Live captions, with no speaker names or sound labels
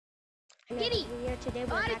Kitty! Today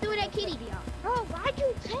Why did you do that, Kitty? Bro, why'd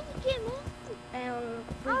you take it, man?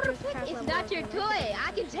 It's not your toy.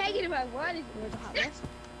 I can take it if I wanted to.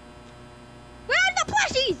 Where are the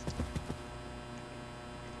plushies?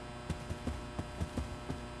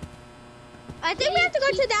 I think we have to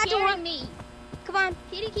go to that door. Me. Come on.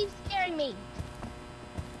 Kitty keeps scaring me.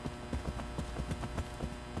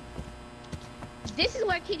 This is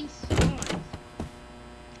where Kitty spawns.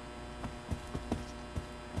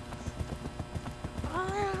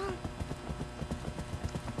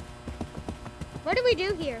 What do we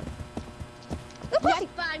do here? You have to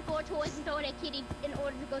find 4 toys and throw it at Kitty in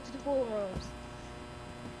order to go to the pool rooms.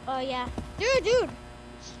 Oh, yeah. Dude.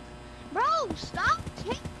 Bro, stop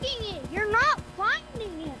taking it. You're not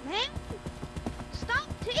finding it, man. Stop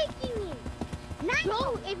taking it.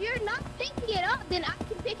 Bro, if you're not picking it up, then I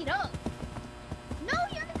can pick it up. No,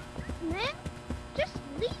 you're not, man. Just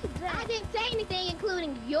leave that. I didn't say anything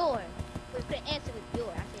including yours. But the answer was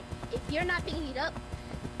yours. I said, if you're not picking it up,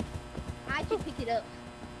 I can pick it up.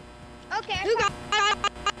 Okay.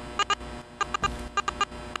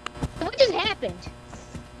 What just happened?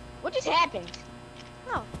 What just happened?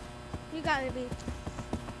 Oh, you gotta be.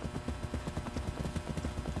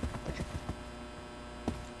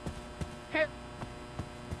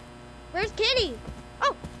 Where's Kitty?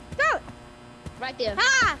 Oh, throw it. Right there.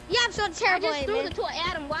 Ah, you have such terrible aim. I just threw the toy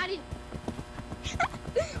at him. Why did?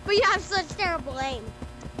 But you have such terrible aim.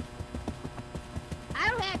 I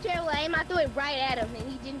don't have terrible aim. I threw it right at him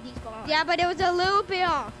and he didn't despawn. Yeah, but it was a little bit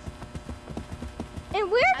off. And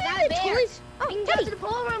where are the toys? Oh, we can go to the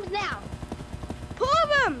pool rooms now. Pool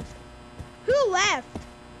rooms? Who left?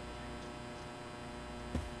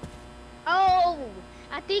 Oh,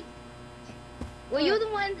 I think. Were you the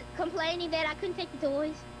one complaining that I couldn't take the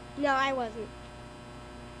toys? No, I wasn't.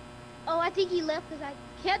 Oh, I think he left because I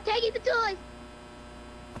kept taking the toys.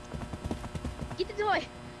 Get the toy.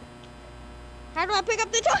 How do I pick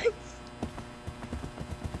up the toy?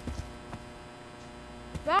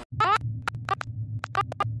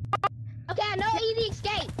 Okay, I know easy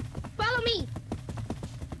escape. Follow me.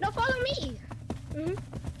 No, follow me.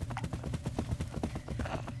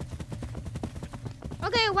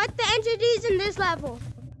 Okay, what's the entities in this level?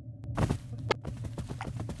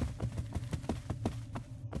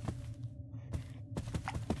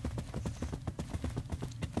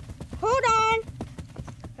 Hold on.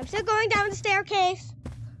 I'm still going down the staircase.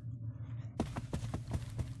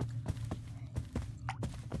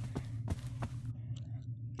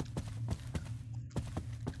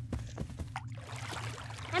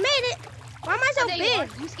 I made it. Why am I so big?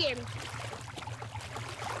 You scared me.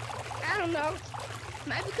 I don't know.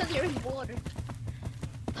 Maybe because you're in water.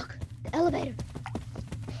 Look, the elevator.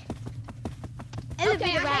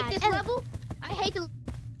 Okay, I hate this level. I hate the...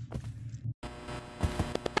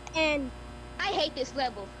 And I hate this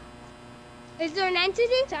level. Is there an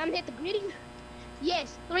entity? Time to hit the gritty.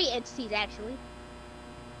 Yes, 3 entities actually.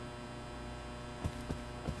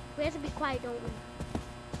 We have to be quiet, don't we?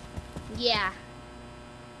 Yeah.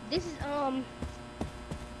 This is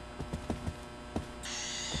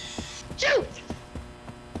Shoot!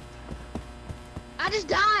 I just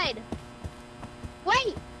died.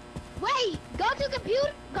 Wait. Go to the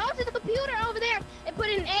computer over there and put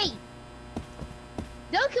in an 8.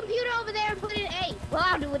 Go to the computer over there and put in an 8. Well,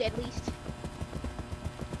 I'll do it at least.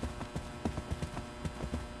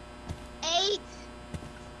 8.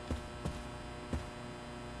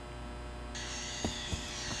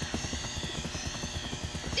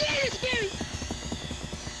 Yeah, it's scary.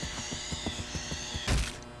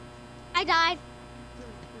 I died.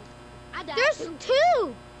 There's too.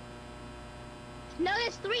 2. No,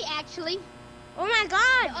 there's 3 actually. Oh my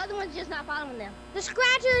god. The other one's just not following them. The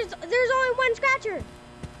scratchers, there's only 1 scratcher.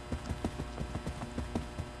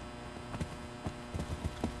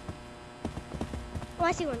 Oh,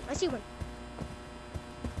 I see one.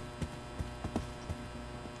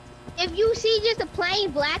 If you see just a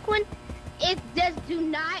plain black one, it does do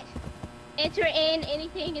not enter in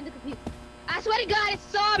anything in the computer. I swear to God, it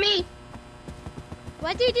saw me.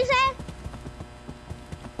 What did you say?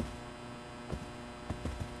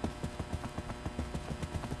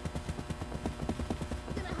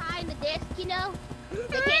 I'm gonna hide in the desk, you know?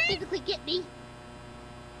 They can't physically get me.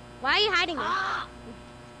 Why are you hiding it?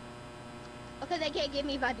 Because they can't get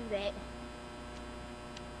me if I do that.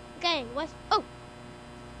 Okay, oh.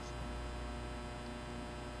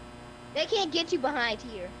 They can't get you behind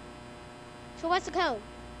here. So what's the code?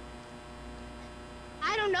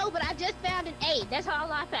 I don't know, but I just found an 8. That's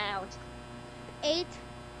all I found. 8?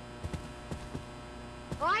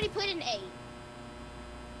 I already put an 8.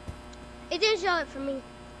 It didn't show it for me.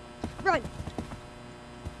 Run.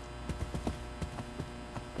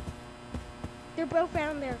 They're both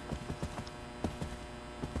down there.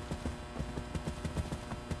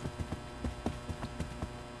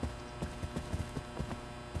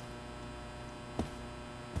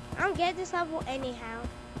 I don't get this level anyhow.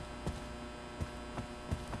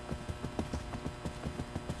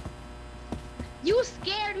 You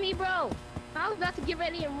scared me, bro. I was about to get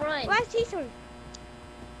ready and run. What's this one?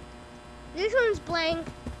 This one's blank.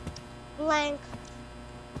 Blank.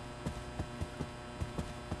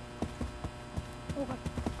 Okay.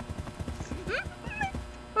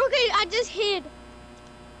 Okay, I just hid.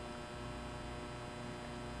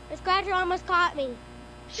 The scratcher almost caught me.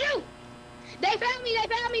 Shoot! They found me, they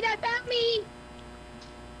found me, they found me!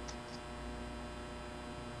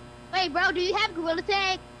 Wait, bro, do you have Gorilla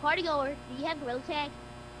Tag? Party goer, do you have Gorilla Tag?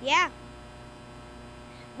 Yeah.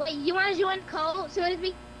 Wait, you want to join the code soon as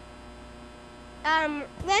we...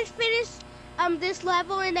 Let's finish this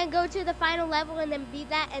level and then go to the final level and then beat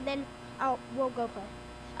that and then we'll go play.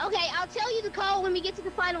 Okay, I'll tell you the code when we get to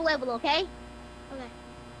the final level, okay? Okay.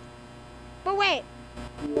 But wait.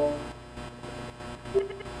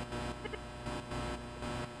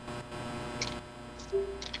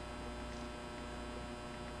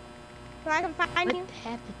 So I can find you. What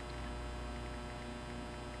happened?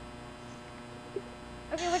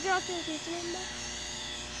 Okay, what's your Oculus username though?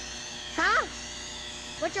 Huh?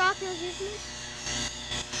 What's your Oculus username?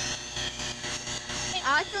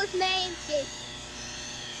 Oculus name is...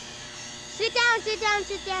 Sit down, sit down,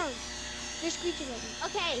 sit down. You're screeching at me.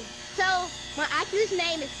 Okay, so my Oculus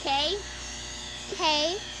name is K.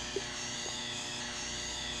 K.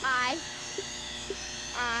 I.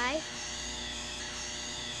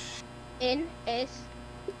 N. S.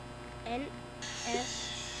 N. S.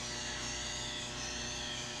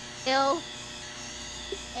 L.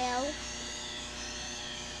 L.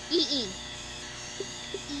 E. E.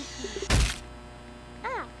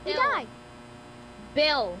 Ah, you Bill. died.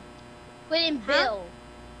 Bill. Put in Huh? Bill.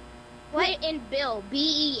 What? Put in Bill.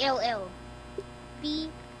 B-E-L-L. B-E-L-L.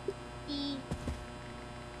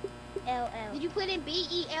 Did you put in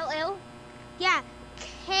B-E-L-L? Yeah.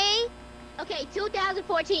 K. Okay,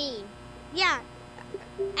 2014. Yeah.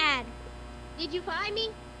 Add. Did you find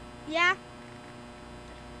me? Yeah.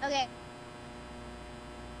 Okay.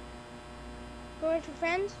 Going to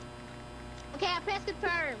friends. Okay, I pressed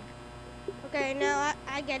confirm. Okay, now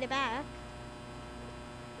I get it back.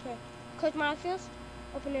 Okay. Close my Oculus.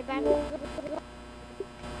 Open it back.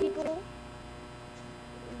 People.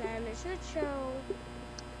 Then it should show.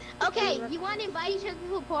 Okay, you want to invite each other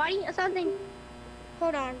to a party or something?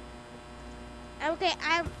 Hold on. Okay,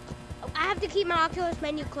 I have to keep my Oculus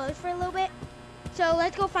menu closed for a little bit. So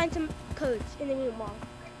let's go find some codes in the meanwhile.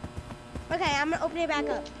 Okay, I'm gonna open it back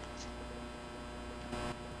up.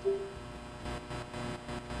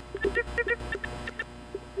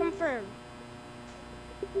 Confirm.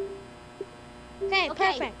 Okay,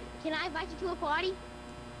 perfect. Can I invite you to a party?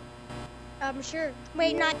 Sure.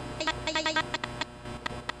 Wait, not.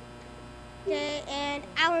 Okay, and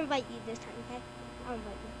I'll invite you this time, okay? I'll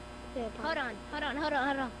invite you to the party. Hold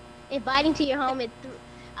on. Inviting to your home is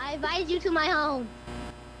I invited you to my home.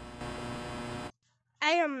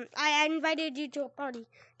 I invited you to a party.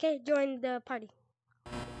 Okay, join the party.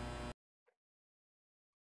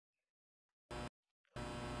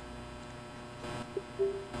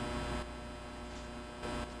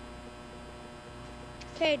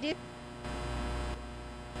 Okay, dude.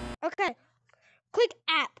 Okay. Click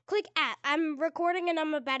app. Click app. I'm recording and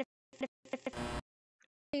I'm about to.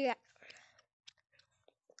 Yeah.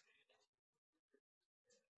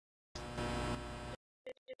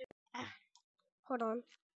 Hold on.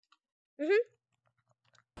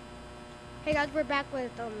 Hey guys, we're back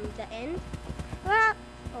with the end. Ah!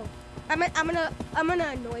 Oh, I'm gonna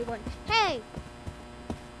annoy one. Hey.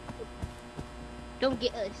 Don't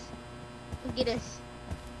get us. Don't get us.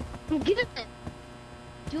 Don't get us.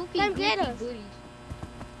 Goofy, Come get us. booties.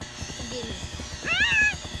 Don't get me.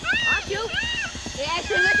 Aren't you? Yeah,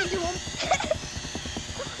 actually listen to him.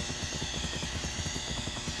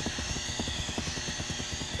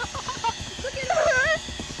 Look at him.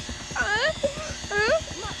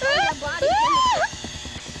 My body.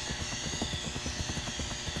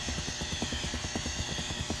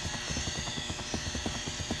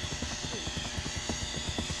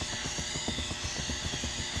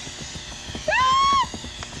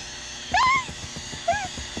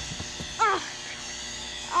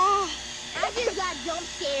 I just got jump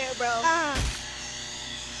scared, bro. Huh?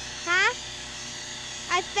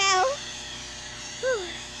 I fell.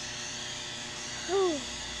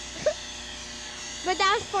 But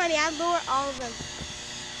that was funny. I lured all of them.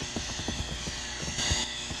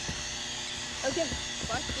 Okay.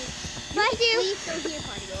 busted. Bless you. Please stay here,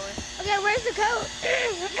 party goer. Okay, where's the code?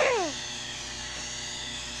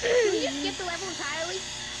 Can we just skip the level entirely?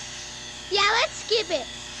 Yeah, let's skip it.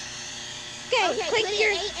 Okay, Okay, click put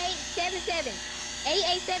your in 8877.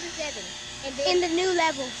 8877. And then in the new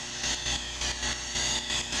level.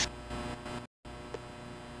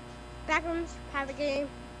 Backrooms, private game.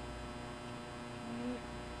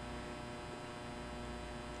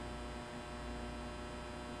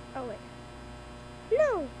 Oh wait.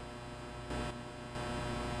 No.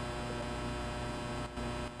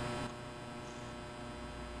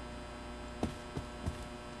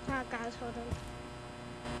 Ah, guys, hold on.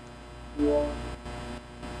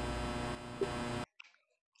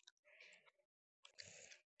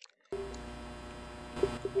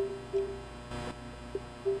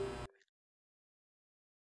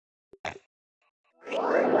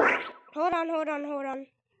 Hold on.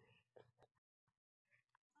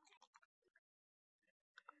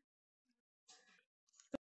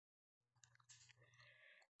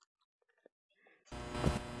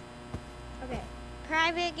 Okay.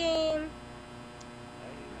 Private game.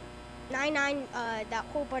 99, that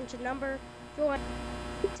whole bunch of number. Join.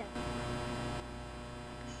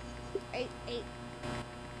 8.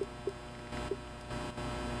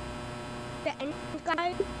 The end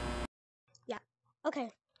guy. Yeah.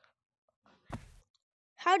 Okay.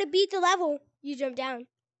 How to beat the level? You jump down.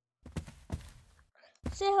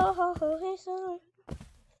 Say ho ho ho hey song.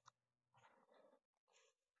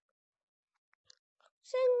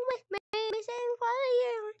 Sing with me, sing for the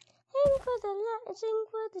year, sing for the light, sing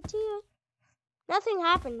for the tears. Nothing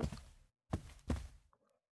happened.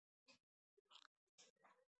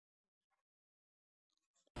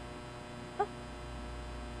 Oh,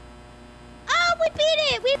 we beat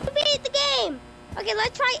it! We beat the game! Okay,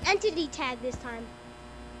 let's try entity tag this time.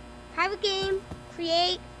 Private game,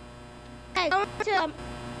 create. Okay, go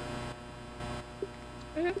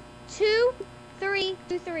to 2 3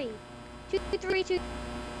 2 3 2 3 2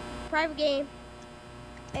 private game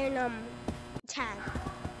and tag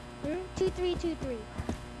 2 3 2 3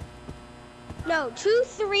 no 2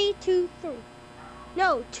 3 2 3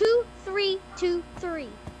 no 2 3 2 3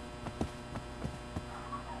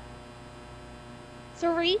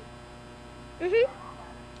 3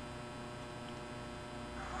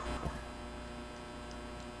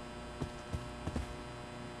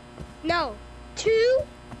 no 2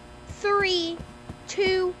 3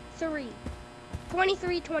 2 3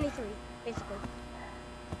 23 23 basically.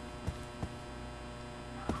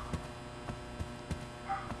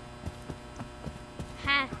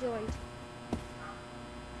 Ha, joined.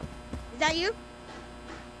 Is that you?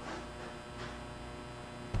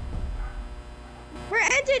 We're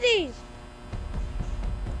entities.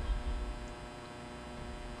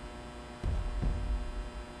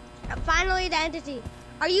 Finally the entity.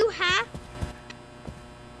 Are you Ha?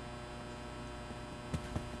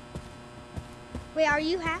 Wait, are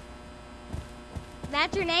you Ha?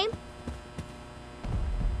 That's your name?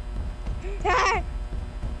 I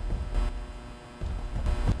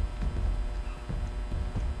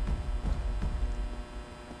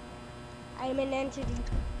am an entity.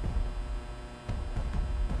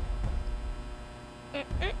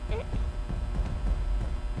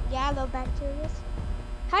 Yeah, I love bacteria.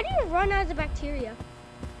 How do you run as a bacteria?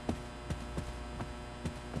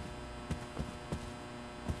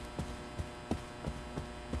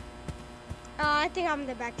 I think I'm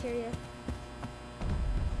the bacteria.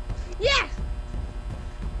 Yes!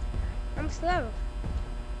 I'm slow.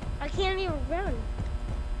 I can't even run.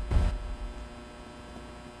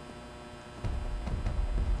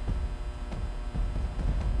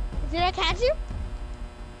 Did I catch you?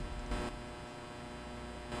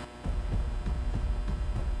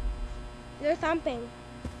 There's something.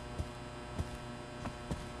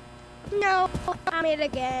 No, I'm it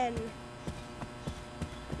again.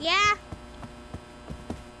 Yeah.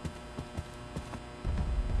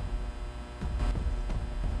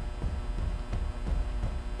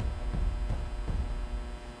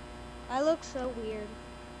 I look so weird.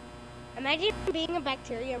 Imagine being a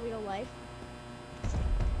bacteria in real life.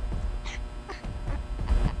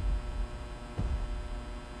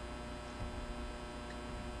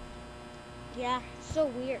 Yeah, so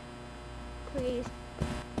weird. Please.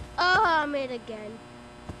 Oh, I'm it again.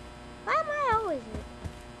 Why am I always it?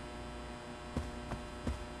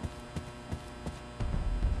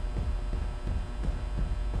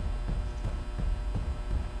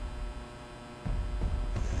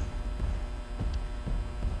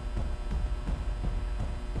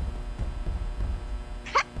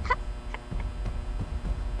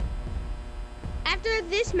 After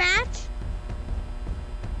this match,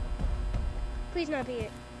 Please not be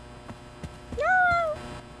it.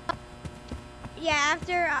 No! Yeah,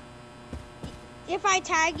 after, if I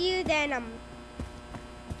tag you, then,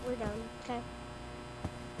 we're done, okay?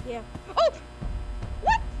 Yeah. Oh!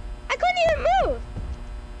 What? I couldn't even move!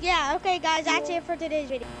 Yeah, okay, guys, that's it for today's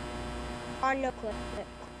video. On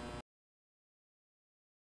NoclipVR.